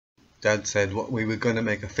Dad said what we were going to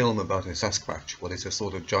make a film about a Sasquatch, what is a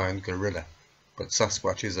sort of giant gorilla. But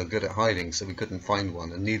Sasquatches are good at hiding, so we couldn't find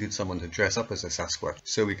one and needed someone to dress up as a Sasquatch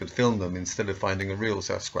so we could film them instead of finding a real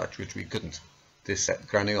Sasquatch, which we couldn't. This set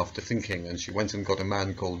Granny off to thinking, and she went and got a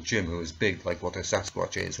man called Jim who was big like what a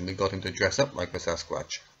Sasquatch is, and we got him to dress up like a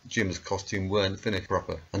Sasquatch. Jim's costume weren't finished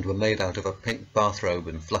proper, and were made out of a pink bathrobe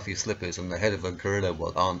and fluffy slippers and the head of a gorilla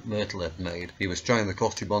what Aunt Myrtle had made. He was trying the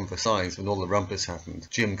costume on for size when all the rumpus happened.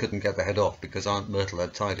 Jim couldn't get the head off because Aunt Myrtle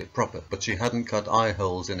had tied it proper, but she hadn't cut eye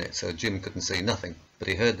holes in it, so Jim couldn't see nothing. But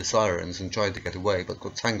he heard the sirens and tried to get away, but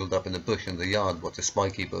got tangled up in a bush in the yard, what's a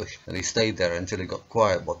spiky bush, and he stayed there until he got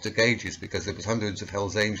quiet, what took ages, because there was hundreds of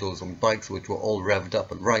Hell's Angels on bikes which were all revved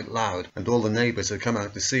up and right loud, and all the neighbours had come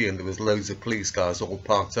out to see, and there was loads of police cars all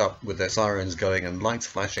parked up with their sirens going and lights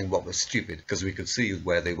flashing, what was stupid, because we could see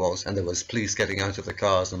where they was, and there was police getting out of the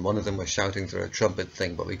cars, and one of them was shouting through a trumpet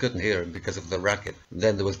thing, but we couldn't hear him because of the racket. And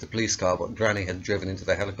then there was the police car what Granny had driven into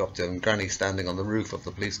the helicopter, and Granny standing on the roof of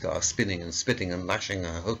the police car, spinning and spitting and lashing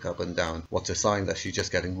her hook up and down, what's a sign that she's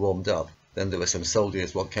just getting warmed up. Then there were some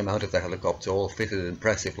soldiers what came out of the helicopter all fitted and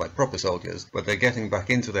impressive like proper soldiers, but they're getting back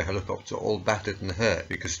into the helicopter all battered and hurt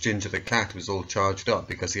because Ginger the cat was all charged up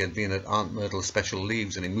because he had been at Aunt Myrtle's special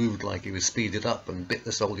leaves, and he moved like he was speeded up and bit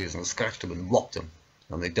the soldiers and scratched them and whopped them.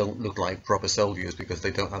 And they don't look like proper soldiers because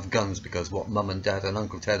they don't have guns, because what Mum and Dad and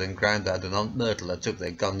Uncle Ted and Grandad and Aunt Myrtle had took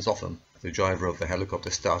their guns off them. The driver of the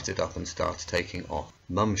helicopter started up and starts taking off.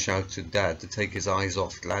 Mum shouted to Dad to take his eyes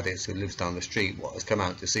off Gladys, who lives down the street, what has come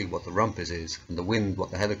out to see what the rumpus is, and the wind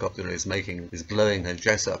what the helicopter is making is blowing her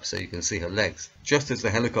dress up so you can see her legs. Just as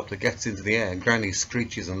the helicopter gets into the air, Granny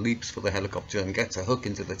screeches and leaps for the helicopter and gets a hook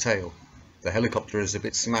into the tail. The helicopter is a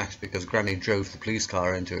bit smashed because Granny drove the police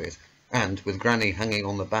car into it, and with Granny hanging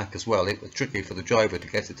on the back as well, it was tricky for the driver to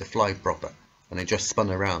get it to fly proper, and it just spun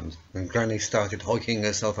around, and Granny started hoiking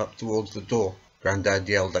herself up towards the door. Grandad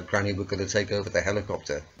yelled that Granny were going to take over the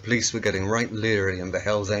helicopter. The police were getting right leery, and the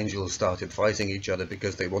Hell's Angels started fighting each other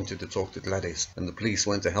because they wanted to talk to Gladys, and the police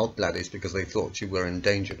went to help Gladys because they thought she were in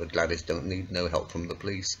danger, but Gladys don't need no help from the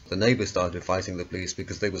police. The neighbours started fighting the police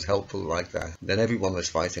because they was helpful like that. Then everyone was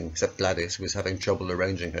fighting except Gladys, who was having trouble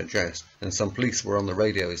arranging her dress, and some police were on the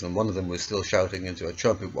radios, and one of them was still shouting into a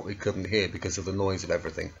trumpet what we couldn't hear because of the noise of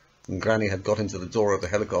everything. And Granny had got into the door of the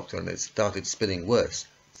helicopter and it started spinning worse.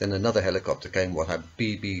 Then another helicopter came what had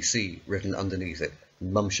BBC written underneath it.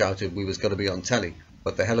 Mum shouted we was going to be on telly,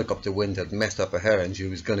 but the helicopter wind had messed up her hair and she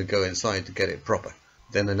was going to go inside to get it proper.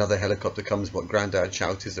 Then another helicopter comes what Grandad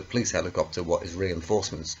shouts is a police helicopter what is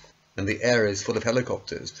reinforcements. And the air is full of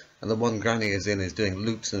helicopters, and the one Granny is in is doing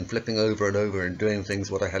loops and flipping over and over and doing things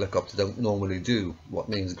what a helicopter don't normally do, what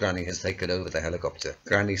means Granny has taken over the helicopter.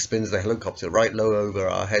 Granny spins the helicopter right low over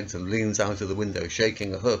our heads and leans out of the window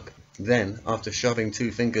shaking a hook. Then, after shoving 2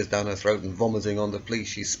 fingers down her throat and vomiting on the police,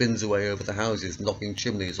 she spins away over the houses, knocking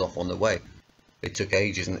chimneys off on the way. It took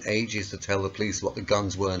ages and ages to tell the police what the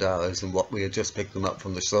guns weren't ours and what we had just picked them up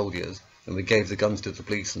from the soldiers, and we gave the guns to the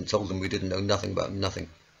police and told them we didn't know nothing about nothing.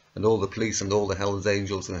 And all the police and all the Hell's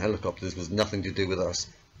Angels and helicopters was nothing to do with us.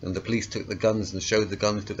 And the police took the guns and showed the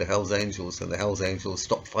guns to the Hell's Angels, and the Hell's Angels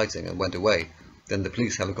stopped fighting and went away. Then the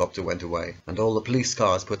police helicopter went away, and all the police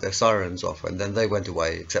cars put their sirens off, and then they went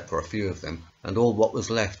away, except for a few of them. And all what was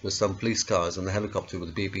left was some police cars and the helicopter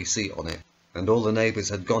with the BBC on it. And all the neighbours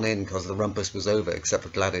had gone in cause the rumpus was over, except for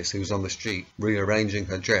Gladys, who was on the street, rearranging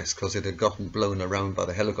her dress cause it had gotten blown around by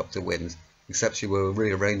the helicopter wind. Except she were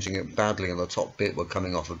rearranging it badly and the top bit were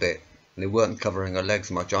coming off a bit. And it weren't covering her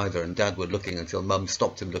legs much either, and Dad were looking until Mum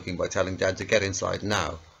stopped him looking by telling Dad to get inside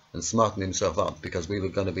now, and smarten himself up because we were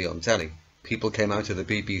going to be on telly. People came out of the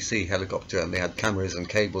BBC helicopter and they had cameras and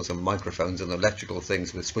cables and microphones and electrical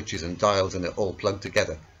things with switches and dials and it all plugged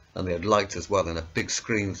together. And they had lights as well and a big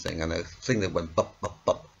screen thing and a thing that went bop bop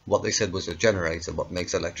bop. What they said was a generator what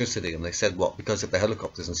makes electricity, and they said what because of the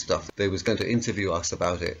helicopters and stuff they was going to interview us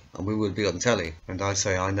about it and we would be on telly. And I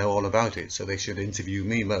say I know all about it, so they should interview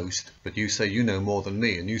me most, but you say you know more than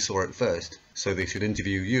me and you saw it first, so they should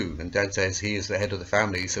interview you, and Dad says he is the head of the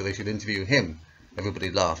family so they should interview him. Everybody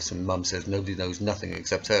laughs and Mum says nobody knows nothing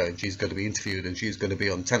except her and she's going to be interviewed and she's going to be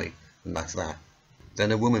on telly, and that's that.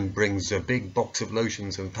 Then a woman brings a big box of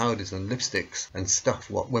lotions and powders and lipsticks and stuff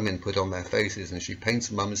what women put on their faces, and she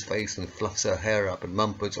paints Mum's face and fluffs her hair up, and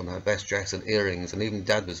Mum puts on her best dress and earrings, and even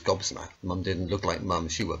Dad was gobsmacked. Mum didn't look like Mum,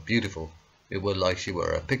 she were beautiful. It were like she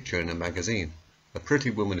were a picture in a magazine. A pretty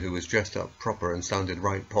woman who was dressed up proper and sounded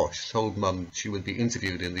right posh told Mum she would be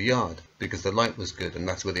interviewed in the yard because the light was good and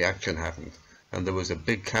that's where the action happened. and there was a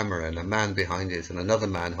big camera and a man behind it and another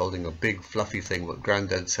man holding a big fluffy thing what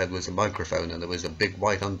Grandad said was a microphone, and there was a big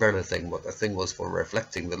white umbrella thing what the thing was for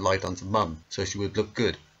reflecting the light onto Mum so she would look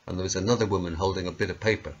good, and there was another woman holding a bit of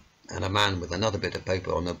paper and a man with another bit of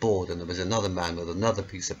paper on a board, and there was another man with another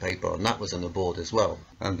piece of paper and that was on a board as well,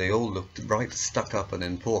 and they all looked right stuck up and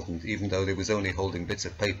important even though they was only holding bits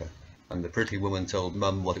of paper. And the pretty woman told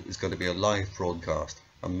Mum what it was going to be a live broadcast,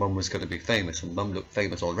 and Mum was going to be famous, and Mum looked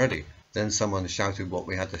famous already. Then someone shouted what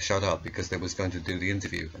we had to shut up because they was going to do the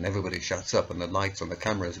interview, and everybody shuts up and the lights on the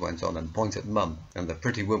cameras went on and point at Mum, and the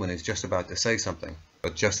pretty woman is just about to say something.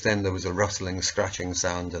 But just then there was a rustling, scratching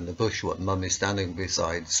sound, and the bush what Mum is standing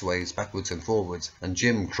beside sways backwards and forwards, and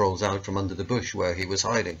Jim crawls out from under the bush where he was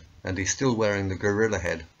hiding. And he's still wearing the gorilla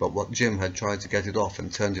head, but what Jim had tried to get it off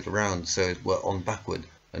and turned it around so it were on backward,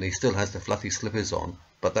 and he still has the fluffy slippers on,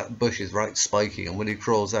 but that bush is right spiky, and when he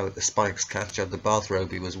crawls out the spikes catch at the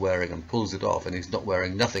bathrobe he was wearing and pulls it off, and he's not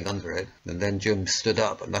wearing nothing under it. And then Jim stood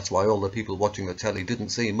up, and that's why all the people watching the telly didn't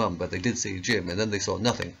see Mum, but they did see Jim, and then they saw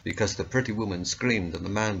nothing, because the pretty woman screamed and the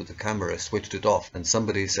man with the camera switched it off, and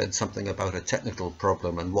somebody said something about a technical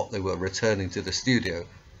problem and what they were returning to the studio.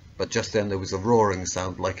 But just then there was a roaring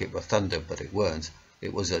sound like it were thunder, but it weren't.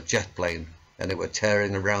 It was a jet plane, and it were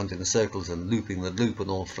tearing around in circles and looping the loop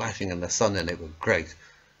and all flashing in the sun, and it were great.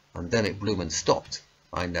 And then it bloomin' stopped.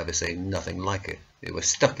 I never seen nothing like it. It was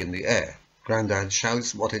stuck in the air. Grandad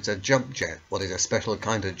shouts what it's a jump jet, what is a special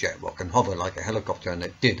kind of jet what can hover like a helicopter, and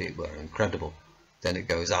it did. It were incredible. Then it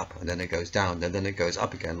goes up, and then it goes down, and then it goes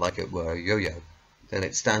up again like it were a yo-yo. Then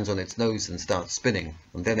it stands on its nose and starts spinning,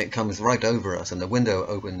 and then it comes right over us, and the window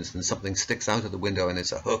opens, and something sticks out of the window, and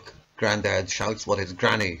it's a hook. Grandad shouts what it's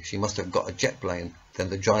Granny, she must have got a jet plane. Then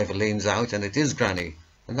the driver leans out, and it is Granny.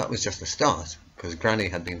 And that was just the start, because Granny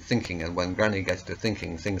had been thinking, and when Granny gets to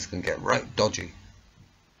thinking, things can get right dodgy.